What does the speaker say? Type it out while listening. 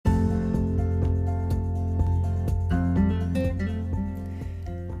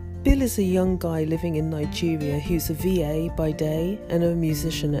Bill is a young guy living in Nigeria who's a VA by day and a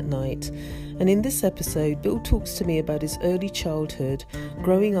musician at night. And in this episode, Bill talks to me about his early childhood,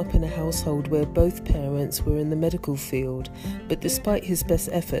 growing up in a household where both parents were in the medical field, but despite his best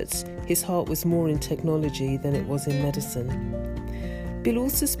efforts, his heart was more in technology than it was in medicine. Bill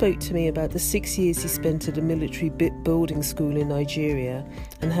also spoke to me about the 6 years he spent at a military boarding school in Nigeria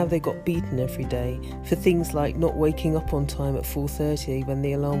and how they got beaten every day for things like not waking up on time at 4:30 when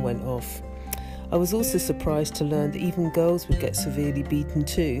the alarm went off. I was also surprised to learn that even girls would get severely beaten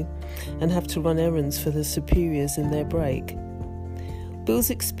too and have to run errands for their superiors in their break.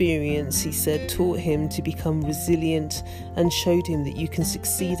 Bill's experience, he said, taught him to become resilient and showed him that you can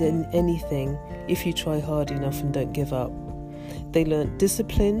succeed in anything if you try hard enough and don't give up. They learnt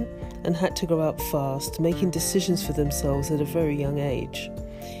discipline and had to grow up fast, making decisions for themselves at a very young age.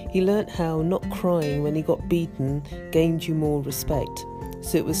 He learnt how not crying when he got beaten gained you more respect,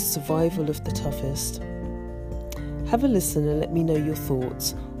 so it was survival of the toughest. Have a listen and let me know your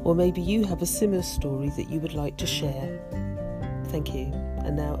thoughts, or maybe you have a similar story that you would like to share. Thank you,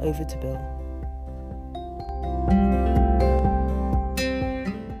 and now over to Bill.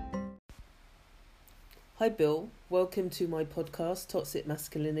 Hi Bill, welcome to my podcast, Toxic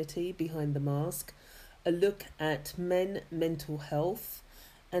Masculinity Behind the Mask, a look at men, mental health,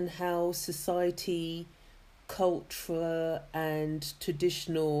 and how society, culture and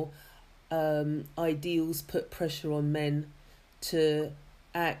traditional ideals put pressure on men to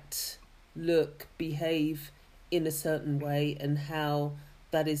act, look, behave in a certain way and how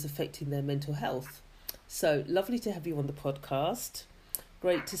that is affecting their mental health. So, lovely to have you on the podcast.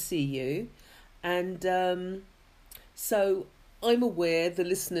 Great to see you. And so I'm aware the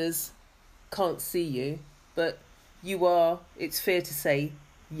listeners can't see you, but you are, it's fair to say,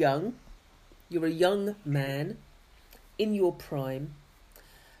 young. You're a young man in your prime.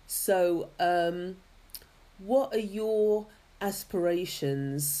 So what are your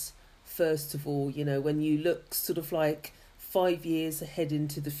aspirations, first of all, you know, when you look sort of like 5 years ahead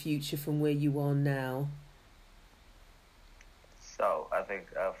into the future from where you are now? So I think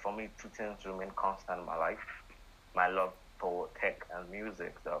for me, two things remain constant in my life. My love for tech and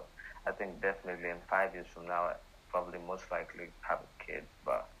music. So I think definitely in 5 years from now, I probably most likely have a kid.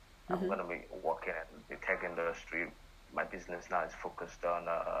 But I'm going to be working in the tech industry. My business now is focused on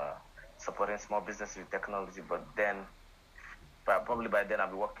supporting small businesses with technology. But probably by then,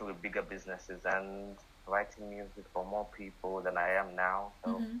 I'll be working with bigger businesses and writing music for more people than I am now.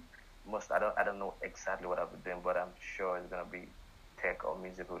 So I don't know exactly what I'll be doing, but I'm sure it's going to be tech or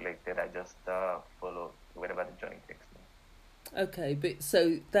music related. I just follow wherever the journey takes me. Okay, but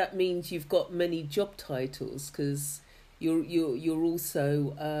so that means you've got many job titles because you're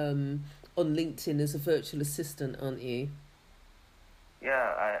also on LinkedIn as a virtual assistant, aren't you?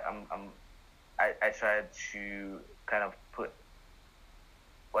 Yeah, I tried to kind of put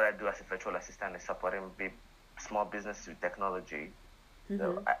what I do as a virtual assistant is supporting big small businesses with technology.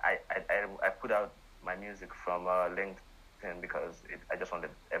 So I put out my music from LinkedIn because I just wanted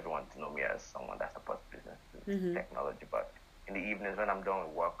everyone to know me as someone that supports business with technology. But in the evenings when I'm done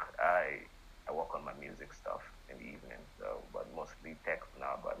with work, I work on my music stuff in the evening. So, but mostly tech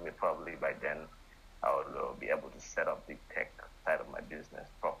now. But probably by then I'll be able to set up the tech side of my business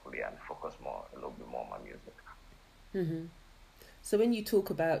properly and focus a little bit more on my music. So when you talk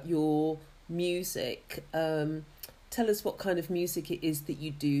about your music, tell us what kind of music it is that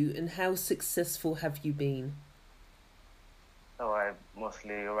you do and how successful have you been? So I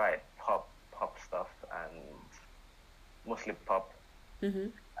mostly write pop stuff and mostly pop.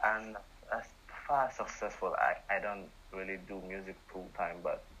 And as far as successful, I don't really do music full time,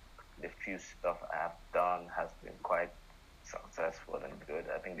 but the few stuff I have done has been quite successful and good.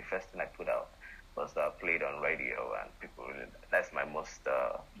 I think the first thing I put out was played on radio, and people really, that's my most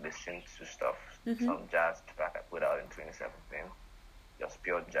listened to stuff. Some jazz track I put out in 2017, just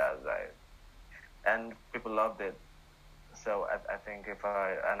pure jazz, and people loved it. So I think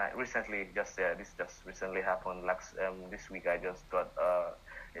I recently this just recently happened. This week I just got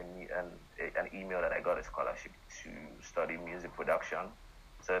an email that I got a scholarship to study music production.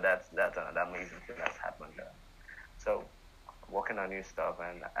 So that's another amazing thing that's happened. So working on new stuff,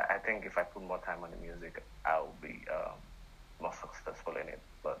 and I think if I put more time on the music, I'll be more successful in it.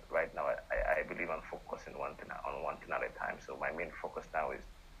 But right now, I believe I'm focusing on one thing at a time. So my main focus now is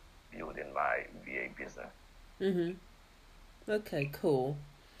building my VA business. Okay, cool.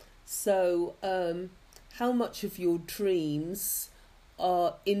 So, how much of your dreams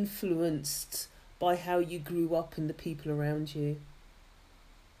are influenced by how you grew up and the people around you?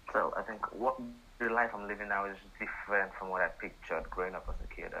 So I think what the life I'm living now is different from what I pictured growing up as a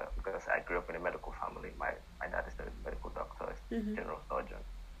kid. Because I grew up in a medical family. My dad is a medical doctor, Mm-hmm. general surgeon,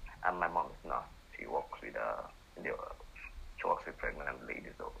 and my mom is not. She works with she works with pregnant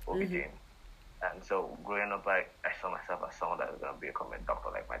ladies or Mm-hmm. OBGYN. And so growing up, I saw myself as someone that was going to become a doctor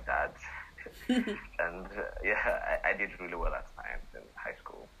like my dad. And yeah, I did really well at science in high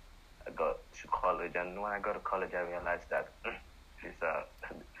school. I got to college, and when I got to college, I realized that this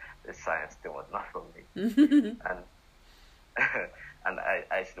this science thing was not for me. And and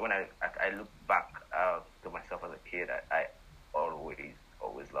when I look back to myself as a kid, I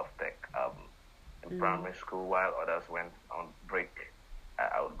always loved tech. In Mm. primary school, while others went on break,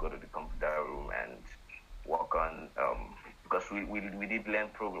 I would go to the computer room and work on because we did learn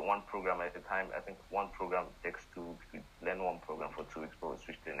one program at a time. I think one program takes 2 weeks. We learn one program for 2 weeks before we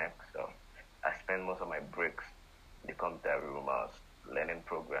switch to the next. So I spend most of my breaks in the computer room learning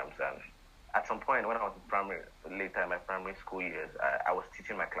programs. And at some point when I was in later in my primary school years, I was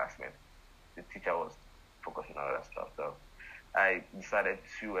teaching my classmates. The teacher was focusing on other stuff. So I decided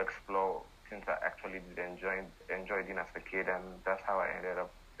to explore things I actually did enjoy doing as a kid, and that's how I ended up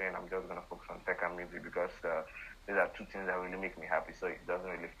saying I'm just gonna focus on tech and music because these are two things that really make me happy. So it doesn't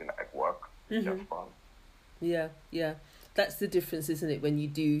really feel like work; it's Mm-hmm. just fun. Yeah, yeah. That's the difference, isn't it? When you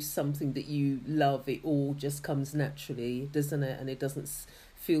do something that you love, it all just comes naturally, doesn't it? And it doesn't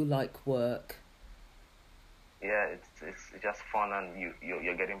feel like work. Yeah, it's just fun, and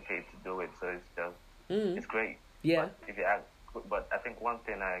you're getting paid to do it, so Mm. it's great. Yeah. But if you ask, but I think one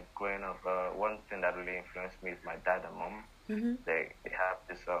thing growing up, one thing that really influenced me is my dad and mom. Mm-hmm. They have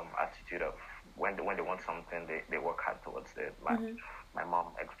this attitude of when they want something, they work hard towards it. Mm-hmm. My mom,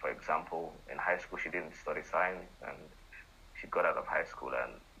 for example, in high school she didn't study science, and she got out of high school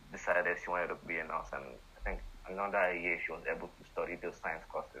and decided she wanted to be a nurse. And I think another year she was able to study those science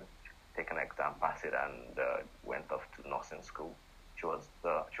courses, take an exam, pass it, and went off to nursing school. She was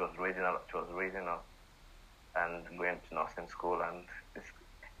raising us and going to nursing school, and this,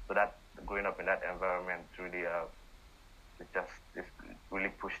 so that growing up in that environment really it really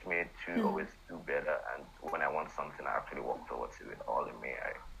pushed me to Mm-hmm. always do better. And when I want something, I actually work towards it with all in me.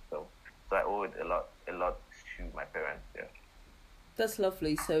 So I owe it a lot to my parents. Yeah, That's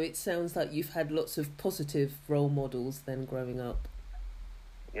lovely. So it sounds like you've had lots of positive role models then growing up.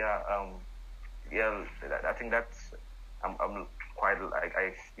 yeah, yeah. I think that's I'm quite like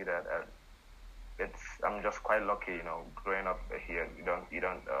I see that it's I'm just quite lucky, growing up here. You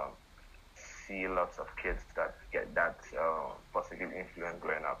don't see lots of kids that get that positive influence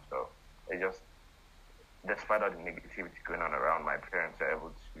growing up. So it just, despite all the negativity going on around, my parents are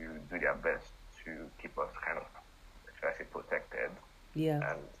able to do their best to keep us kind of, should I say, protected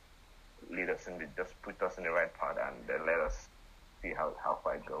Yeah. and just put us in the right path and then let us see how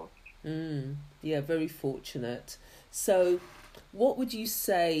far it goes. Mm. Yeah, very fortunate. So, what would you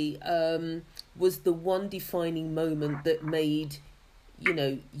say was the one defining moment that made,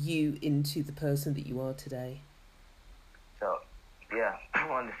 you into the person that you are today? So yeah,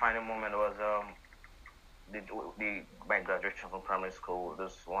 one defining moment was the my graduation from primary school.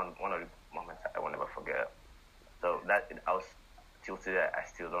 This one of the moments I will never forget. So I was till today I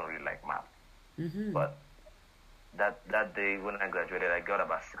still don't really like math, Mm-hmm. but that day when I graduated, I got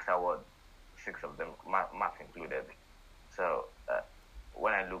about 6 awards, 6 of them math included. So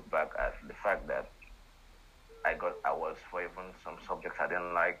when I look back at the fact that I got awards for even some subjects I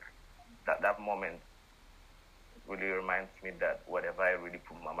didn't like, that moment really reminds me that whatever I really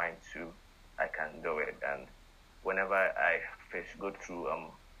put my mind to, I can do it. And whenever I go through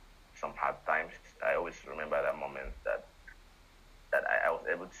some hard times, I always remember that moment that I was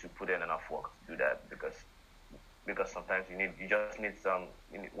able to put in enough work to do that because sometimes you just need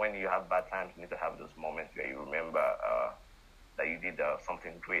when you have bad times, you need to have those moments where you remember that you did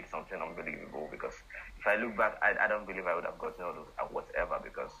something great, something unbelievable. Because if I look back, I don't believe I would have gotten all those awards ever,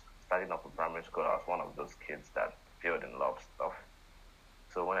 because starting off in primary school, I was one of those kids that failed in love stuff.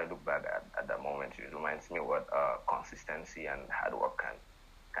 So when I look back at that moment, it reminds me what consistency and hard work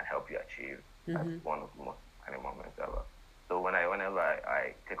can help you achieve. That's Mm-hmm. one of the most funny moments ever. So whenever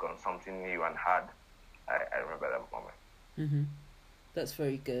I take on something new and hard, I remember that moment. Mm-hmm. That's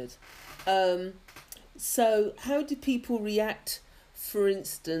very good. Um, so, how do people react, for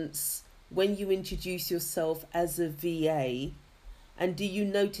instance, when you introduce yourself as a VA? And do you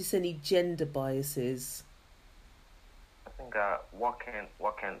notice any gender biases? I think working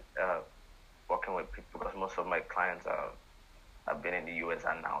with people, because most of my clients have been in the US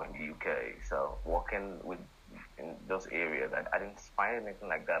and now in the UK. So working with in those areas, I didn't find anything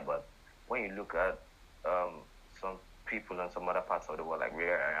like that. But when you look at some people in some other parts of the world, like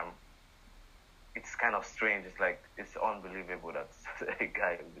where I am of strange. It's like it's unbelievable that a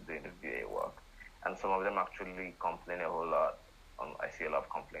guy will be doing the VA work, and some of them actually complain a whole lot. I see a lot of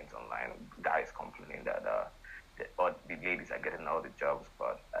complaints online. Guys complaining that or the ladies are getting all the jobs,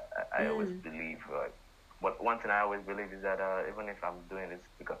 but I always believe. But one thing I always believe is that even if I'm doing this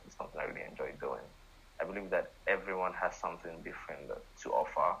because it's something I really enjoy doing, I believe that everyone has something different to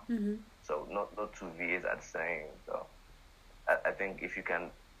offer. So not two VAs are the same. So I think if you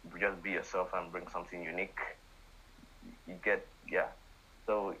can just be yourself and bring something unique, you get, yeah.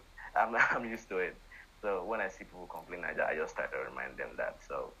 So I'm used to it. So when I see people complain, I just try to remind them that.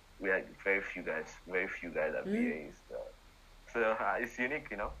 So we are very few guys are VAs. So it's unique,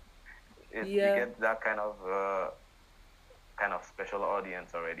 you know. You get that kind of special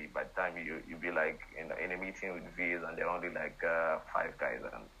audience already. By the time you be like in a meeting with VAs and there are only like 5 guys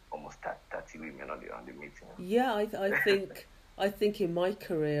and almost 30 women on the meeting. Yeah, I think in my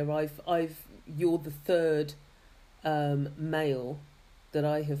career you're the third male that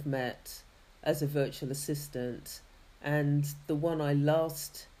I have met as a virtual assistant, and the one I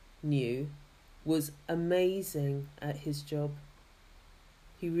last knew was amazing at his job.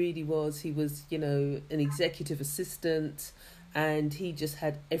 He really was. He was, an executive assistant, and he just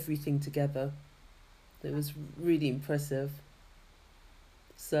had everything together. It was really impressive.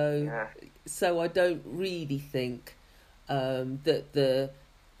 So I don't really think that the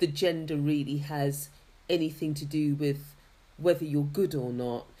gender really has anything to do with whether you're good or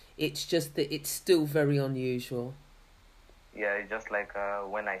not. It's just that it's still very unusual. Yeah, it's just like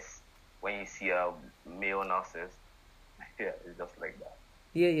when you see male nurses, yeah, it's just like that.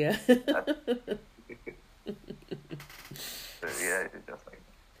 Yeah. So, yeah, it's just like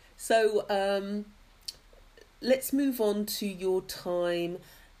that. So let's move on to your time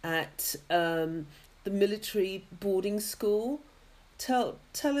at the military boarding school. Tell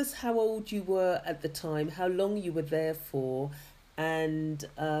us how old you were at the time, how long you were there for, and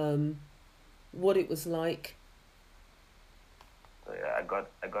what it was like. So yeah, I got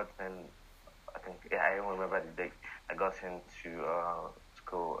in. I think I don't remember the date. I got into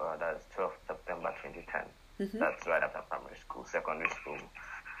school. That's 12th September 2010. That's right after primary school, secondary school.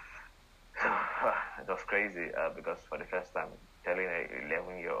 It was crazy because for the first time, telling an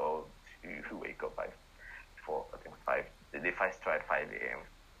 11-year-old to wake up by 5. They first tried 5 a.m.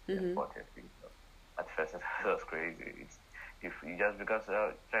 So at first, it was crazy. It's if you just because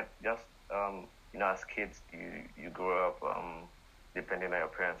as kids, you grow up depending on your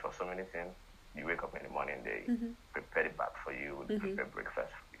parents for so many things. You wake up in the morning, they prepare the bath for you, they prepare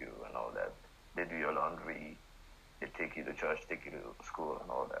breakfast for you, and all that. They do your laundry, they take you to church, take you to school, and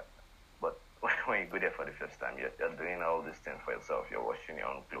all that. But when you go there for the first time, you're doing all these things for yourself. You're washing your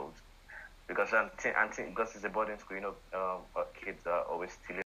own clothes. Because because it's a boarding school, kids are always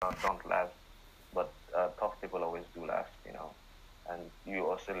stealing, don't laugh. But tough people always do laugh, And you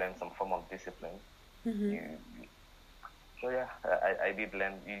also learn some form of discipline. So yeah, I did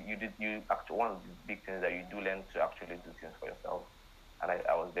learn. You actually, one of the big things that you do learn to actually do things for yourself. And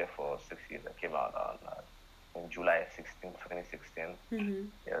I was there for 6 years. I came out on July 16, 2016.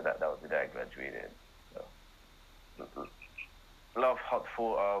 Yeah, that was the day I graduated. So, a lot of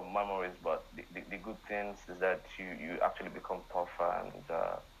hurtful memories, but the good things is that you actually become tougher and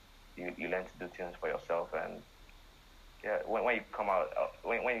you learn to do things for yourself. And yeah, when you come out,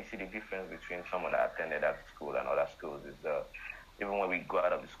 when you see the difference between someone that attended that school and other schools, is even when we go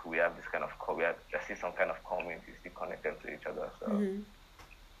out of the school, we have this kind of I see some kind of community still connected to each other. So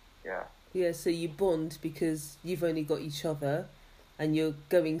yeah. Yeah, so you bond because you've only got each other, and you're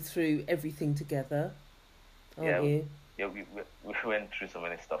going through everything together, aren't you? Yeah, we went through so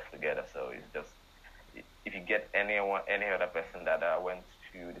many stuff together. So it's just if you get any other person that went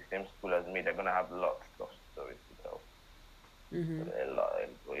to the same school as me, they're gonna have lots of stories to tell. So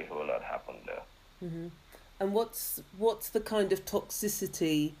a whole lot happened there. And what's the kind of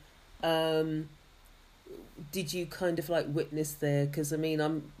toxicity did you kind of like witness there? Because I mean,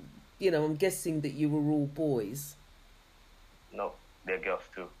 I'm guessing that you were all boys. No, they're girls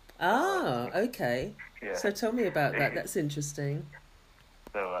too. Ah, okay. Yeah. So tell me about that. That's interesting.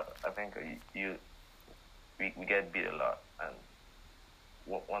 So I think we get beat a lot, and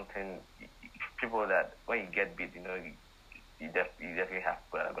one thing, people that when you get beat, you definitely have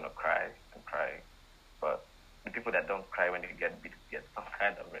people that are gonna cry and cry, but the people that don't cry when you get beat get some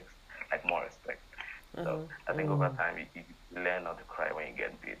kind of more respect. So I think over time you learn not to cry when you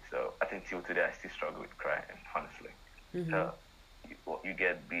get beat. So I think till today I still struggle with crying, honestly. So you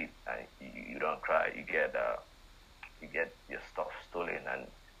get beat and you don't cry. You get your stuff stolen, and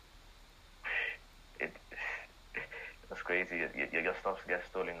it's crazy. Your stuff gets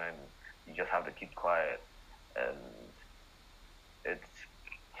stolen, and you just have to keep quiet, and it's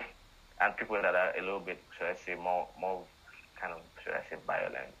and people that are a little bit, should I say, more kind of, should I say,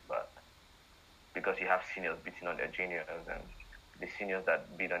 violent, but because you have seniors beating on their juniors, and the seniors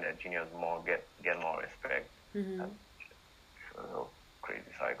that beat on their juniors more get more respect. Mm-hmm. And it's a whole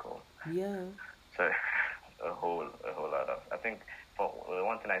crazy cycle. Yeah. So a whole lot of, I think, for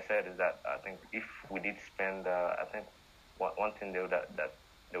one thing I said is that I think if we did spend, I think one thing that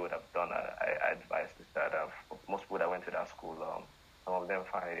they would have done, I advised is that most people that went to that school, some of them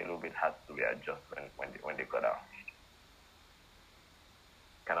find it a little bit hard to readjust when they got out.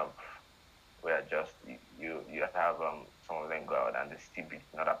 Kind of readjust. You have some of them go out and they still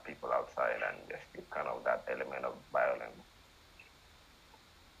beating other people outside, and there's still kind of that element of violence.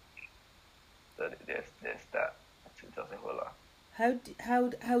 So there's that. It's just a whole lot.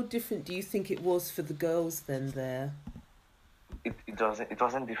 How different do you think it was for the girls then there? It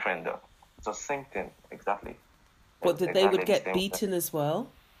wasn't different though. It's the same thing exactly. What, that they would get beaten as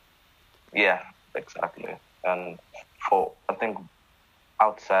well? Yeah, exactly. And for, I think,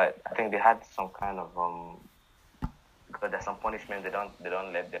 outside, I think they had some kind of because there's some punishment they don't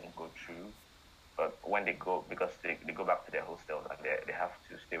let them go through. But when they go, because they go back to their hostels and they have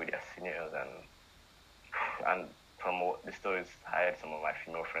to stay with their seniors, and from what the stories I had, some of my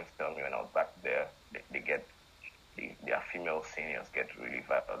female friends tell me when I was back there, their female seniors get really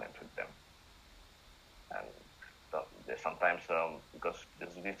violent with them. And so there's sometimes because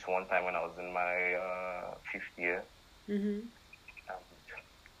there's this one time when I was in my fifth year, mm-hmm.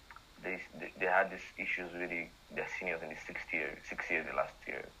 They had these issues with their seniors in the sixth year, the last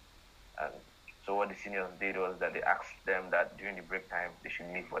year. And so what the seniors did was that they asked them that during the break time they should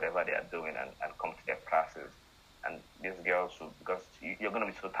leave whatever they are doing and come to their classes. And these girls, because you're going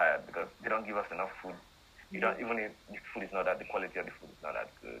to be so tired because they don't give us enough food. You don't, even if the food is not that, the quality of the food is not that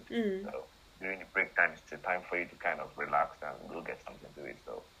good. Mm. So during the break time, it's a time for you to kind of relax and go get something to eat.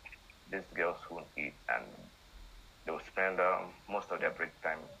 So these girls won't eat, and they will spend most of their break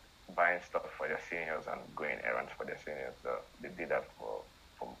time buying stuff for their seniors and going errands for their seniors. So they did that for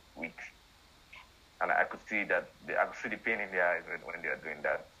weeks. And I could see I could see the pain in their eyes when they are doing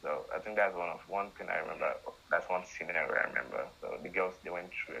that. So I think that's one thing I remember. That's one scenario I remember. So the girls, they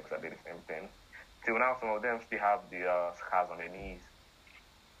went through exactly the same thing. Till now, some of them still have the scars on their knees.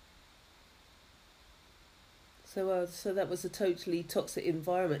 So that was a totally toxic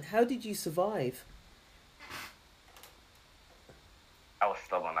environment. How did you survive? I was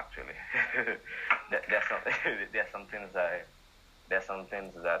stubborn, actually. There's some things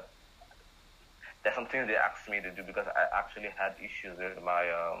they asked me to do because I actually had issues with my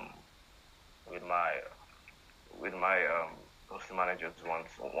hostel managers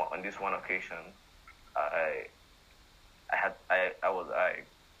once. On this one occasion, I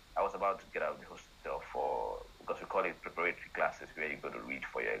was about to get out of the hostel because we call it preparatory classes where you go to read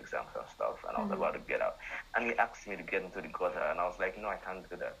for your exams and stuff, and I was about to get out, and he asked me to get into the gutter, and I was like, no, I can't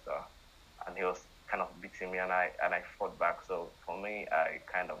do that, sir. And he was kind of beating me, and I fought back. So for me, I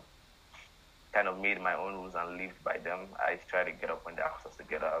kind of made my own rules and lived by them. I try to get up when they asked us to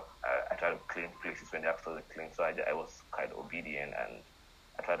get up. I try to clean places when they asked us to clean. So I was quite obedient, and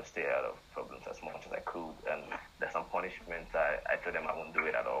I tried to stay out of problems as much as I could. And there's some punishments. I told them I won't do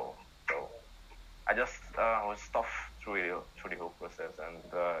it at all. So I just was tough through the whole process, and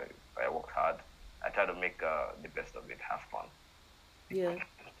I worked hard. I tried to make the best of it, have fun. Yeah.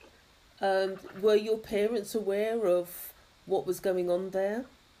 Were your parents aware of what was going on there?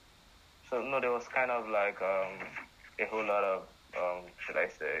 So no, there was kind of like a whole lot of should I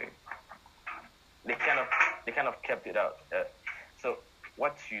say? They kind of kept it out. So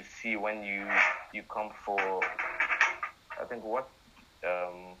what you see when you come for, I think what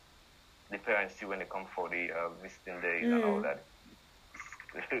the parents see when they come for the visiting days and all that.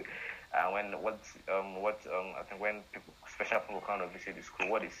 And I think when special people come to visit the school,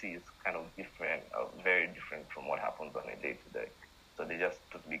 what they see is kind of different, very different from what happens on a day to day. So they just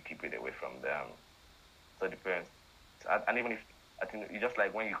totally keep it away from them. So the parents, and even if, I think it's just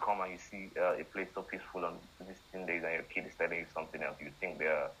like when you come and you see a place so peaceful on visiting days and your kid is telling you something else, you think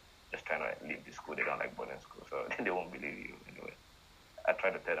they're just trying to leave the school, they don't like boarding school, so they won't believe you anyway. I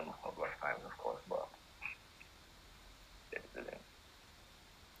try to tell them a couple of times, of course, but they didn't.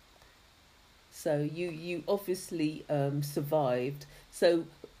 So you obviously survived. So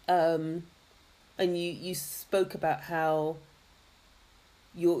and you spoke about how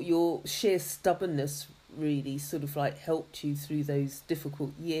your sheer stubbornness really sort of like helped you through those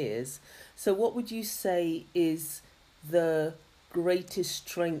difficult years. So what would you say is the greatest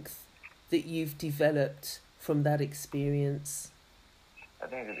strength that you've developed from that experience? I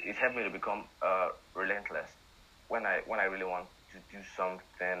think it helped me to become relentless. When I really want to do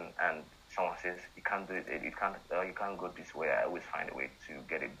something and someone says you can't do it, you can't go this way. I always find a way to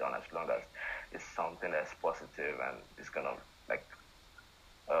get it done as long as it's something that's positive and it's gonna like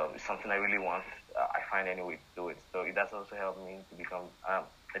it's something I really want. I find any way to do it. So it does also help me to become a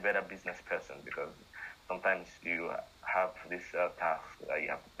better business person because sometimes you have this task that you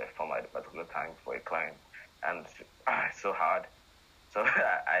have to perform at a particular time for a client, and it's so hard. So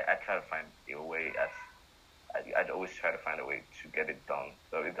I try to find a way I'd always try to find a way to get it done.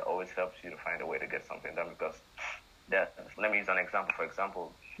 So it always helps you to find a way to get something done because let me use an example. For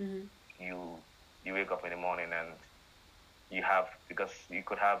example, Mm-hmm. you you wake up in the morning and because you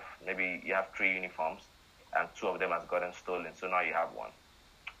could have maybe you have three uniforms and two of them has gotten stolen, so now you have one.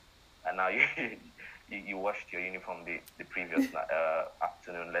 And now you you washed your uniform the previous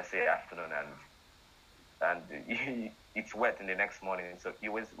afternoon, let's say afternoon, and it's wet in the next morning. So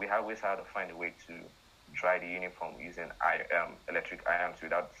we always have to find a way to dry the uniform using electric irons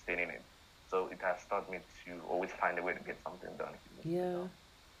without staining it. So it has taught me to always find a way to get something done. Yeah.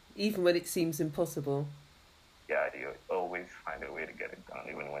 Even when it seems impossible. Yeah, you always find a way to get it done,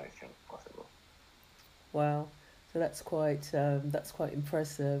 even when it seems possible. Wow. So that's quite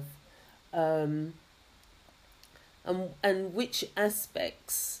impressive. Um, and which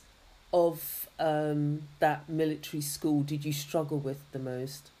aspects of that military school did you struggle with the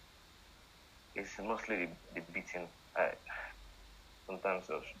most? It's mostly the beating. Sometimes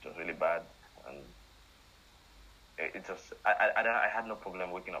it was just really bad, and it just I had no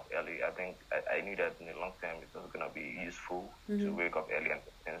problem waking up early. I think I knew that in the long term it was gonna be useful to Mm-hmm. wake up early and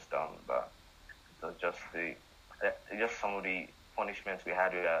get things done. But it was just some of the punishments we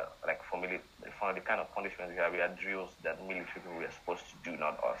had. Like for the kind of punishments we had drills that military people were supposed to do,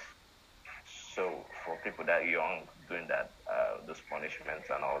 not us. So for people that young doing that, those punishments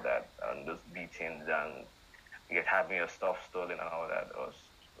and all that, and those beatings and having your stuff stolen and all that was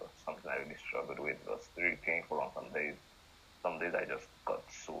something I really struggled with. It was really painful on some days. Some days I just got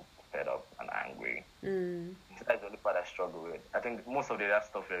so fed up and angry. Mm. So that's the only part I struggle with. I think most of the other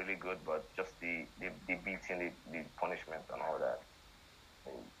stuff were really good, but just the beating, the punishment and all that.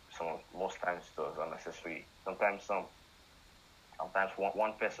 Most times it was unnecessary. Sometimes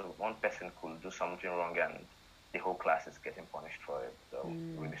one person could do something wrong and the whole class is getting punished for it. So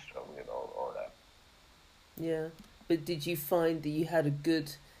really struggle with all that. Yeah. But did you find that you had a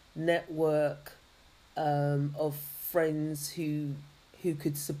good network of friends who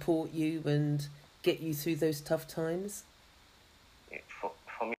could support you and get you through those tough times?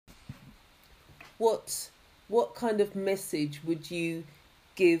 For me, What kind of message would you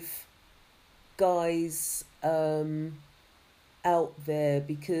give guys out there,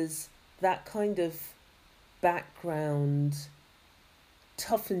 because that kind of background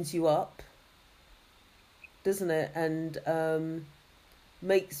toughens you up, doesn't it? And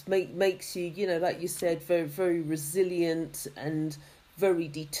makes you, like you said, very very resilient and very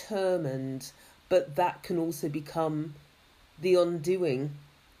determined. But that can also become the undoing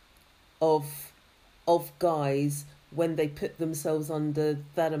of guys when they put themselves under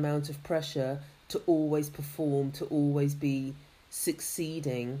that amount of pressure to always perform, to always be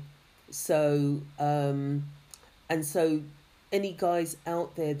succeeding. So and so any guys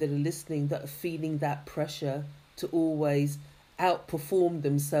out there that are listening that are feeling that pressure to always outperform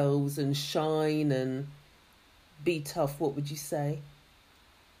themselves and shine and be tough, what would you say?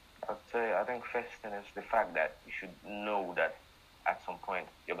 I'd say I think first thing is the fact that you should know that at some point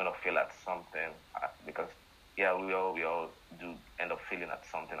you're gonna fail at something because yeah, we all do end up failing at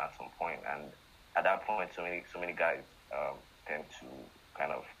something at some point, and at that point, so many guys tend to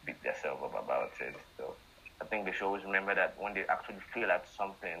kind of beat themselves up about it. So I think they should always remember that when they actually fail at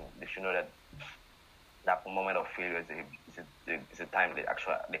something, they should know that that moment of failure is a time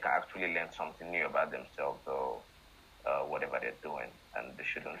they can actually learn something new about themselves or whatever they're doing, and they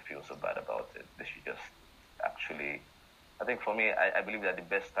shouldn't feel so bad about it. They should just actually. I think for me, I believe that the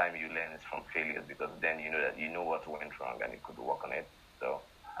best time you learn is from failures because then you know that you know what went wrong and you could work on it. So,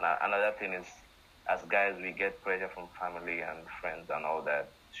 and another thing is, as guys, we get pressure from family and friends and all that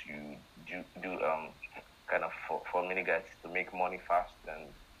to do kind of for many guys to make money fast, and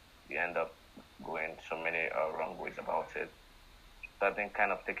you end up going so many wrong ways about it. So I think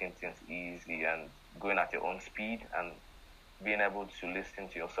kind of taking things easy and going at your own speed and being able to listen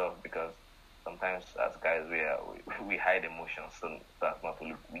to yourself because sometimes as guys we hide emotions so as not to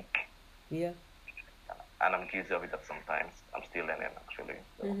look weak. Yeah. And I'm guilty of it at sometimes. I'm still learning actually.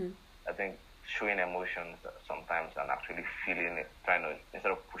 So I think showing emotions sometimes and actually feeling it, trying to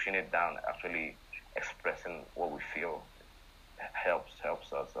instead of pushing it down, actually expressing what we feel helps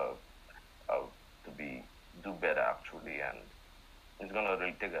us to be do better actually, and it's gonna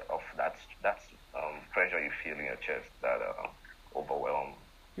really take it off that's pressure you feel in your chest, that overwhelm,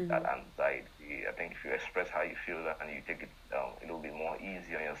 that anxiety. I think if you express how you feel and you take it, it'll be more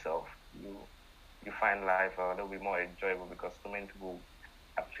easy on yourself. You find life a little bit more enjoyable, because so many people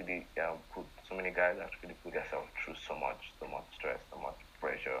actually put so many guys actually put themselves through so much stress, so much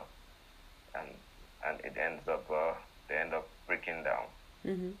pressure, and it ends up they end up breaking down.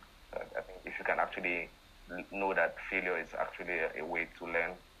 Mm-hmm. I think if you can actually know that failure is actually a way to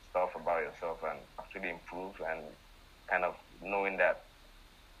learn stuff about yourself and actually improve, and kind of knowing that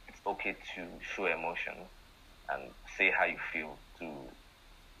it's okay to show emotion and say how you feel, to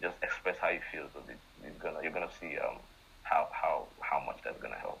just express how you feel. So you're gonna see how much that's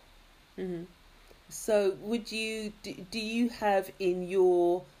gonna help. Mm-hmm. So, do you have in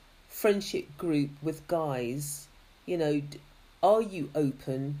your friendship group with guys, are you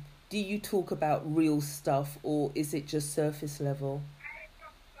open? Do you talk about real stuff, or is it just surface level?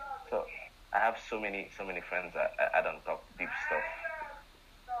 So I have so many friends I don't talk deep stuff.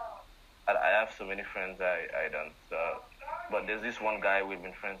 I have so many friends I don't. But there's this one guy we've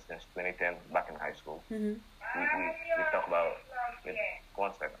been friends since 2010, back in high school. Mm-hmm. We talk about. Wait,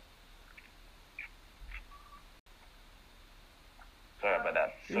 1 second. Sorry about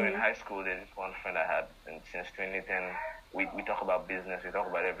that. So in high school, there's this one friend I had, and since 2010, we talk about business, we talk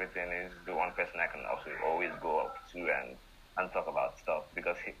about everything. He's the one person I can also always go up to and talk about stuff,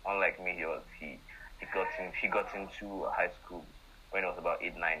 because unlike me, he got into high school when he was about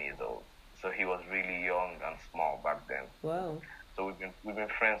 8, 9 years old. So he was really young and small back then. Wow. So we've been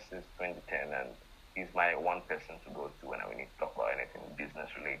friends since 2010, and he's my one person to go to when we need to talk about anything business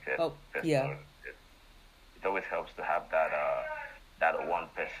related, personal related. It always helps to have that one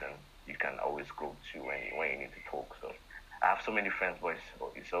person you can always go to when you need to talk. So I have so many friends, but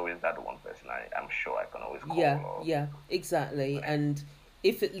it's always that one person I'm sure I can always call. Yeah, exactly. Right. And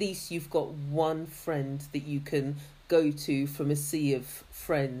if at least you've got one friend that you can go to from a sea of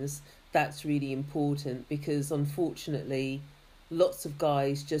friends, that's really important, because unfortunately lots of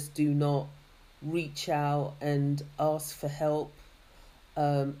guys just do not reach out and ask for help,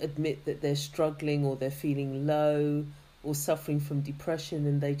 admit that they're struggling or they're feeling low or suffering from depression,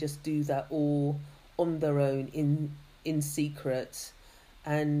 and they just do that all on their own in secret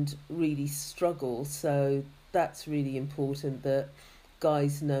and really struggle. So that's really important, that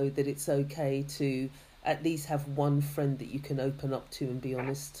guys know that it's okay to at least have one friend that you can open up to and be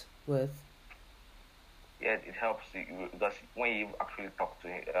honest with. Yeah, it helps you, because when you actually talk to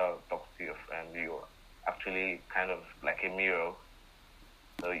your friend, you're actually kind of like a mirror.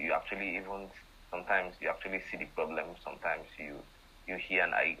 So you actually sometimes you actually see the problem. Sometimes you hear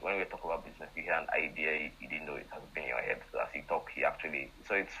when we talk about business, you hear an idea you didn't know it has been in your head. So as you talk,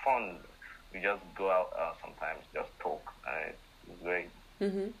 so it's fun. We just go out sometimes, just talk, and it's great.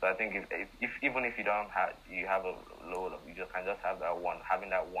 Mm-hmm. So I think if even if you don't have a load of, you just can just have having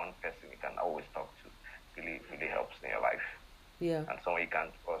that one person you can always talk to really helps in your life. Yeah. And someone you can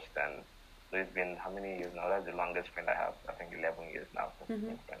trust. And so it's been how many years now? That's the longest friend I have. I think 11 years now since we've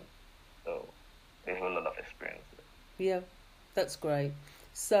been friends. So they have a lot of experience. Yeah, that's great.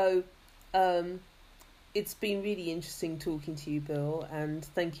 So it's been really interesting talking to you, Bill, and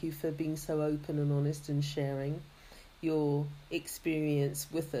thank you for being so open and honest and sharing your experience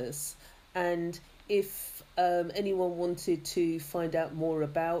with us. And if anyone wanted to find out more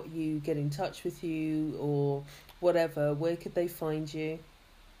about you, get in touch with you or whatever, where could they find you?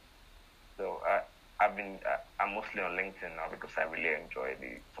 So I'm mostly on LinkedIn now, because I really enjoy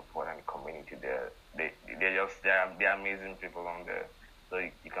the support and the community there. They're amazing people on there. So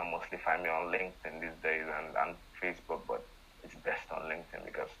you can mostly find me on LinkedIn these days, and Facebook, but it's best on LinkedIn,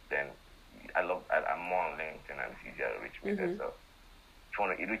 because then I'm more on LinkedIn and it's easier to reach me there. So if you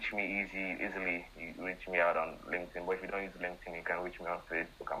want to reach me easily, you reach me out on LinkedIn. But if you don't use LinkedIn, you can reach me on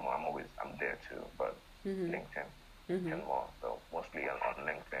Facebook. I'm there too, but LinkedIn and more. So mostly on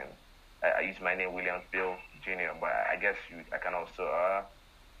LinkedIn. I use my name Williams Bill Jr., but I guess I can also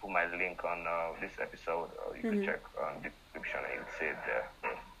put my link on this episode. You can check on the description and you'll see it there.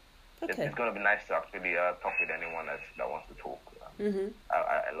 Okay. It's going to be nice to actually talk with anyone that wants to talk.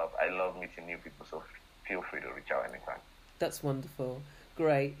 I love meeting new people, so feel free to reach out anytime. That's wonderful.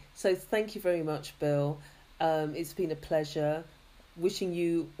 Great. So thank you very much, Bill. It's been a pleasure. Wishing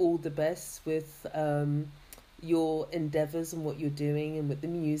you all the best with your endeavours and what you're doing and with the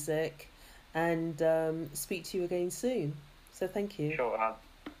music, and speak to you again soon. So thank you. Sure.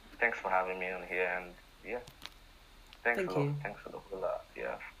 Thanks for having me on here, and yeah, thanks a lot. Thanks a lot.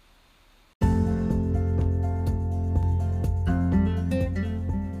 Yeah.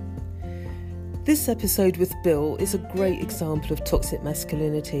 This episode with Bill is a great example of toxic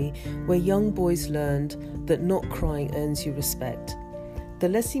masculinity, where young boys learned that not crying earns you respect. The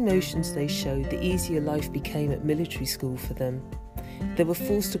less emotions they showed, the easier life became at military school for them. They were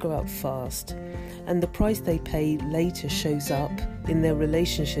forced to grow up fast, and the price they pay later shows up in their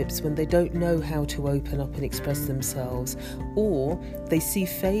relationships when they don't know how to open up and express themselves, or they see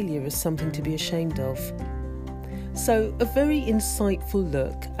failure as something to be ashamed of. So, a very insightful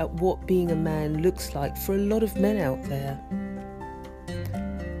look at what being a man looks like for a lot of men out there.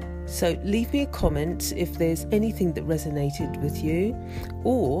 So leave me a comment if there's anything that resonated with you,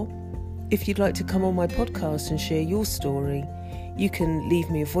 or if you'd like to come on my podcast and share your story. You can leave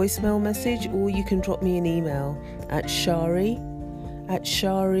me a voicemail message, or you can drop me an email at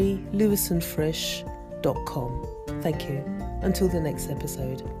shari@sharilewisandfrisch.com. Thank you. Until the next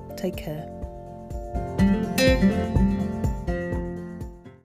episode, take care.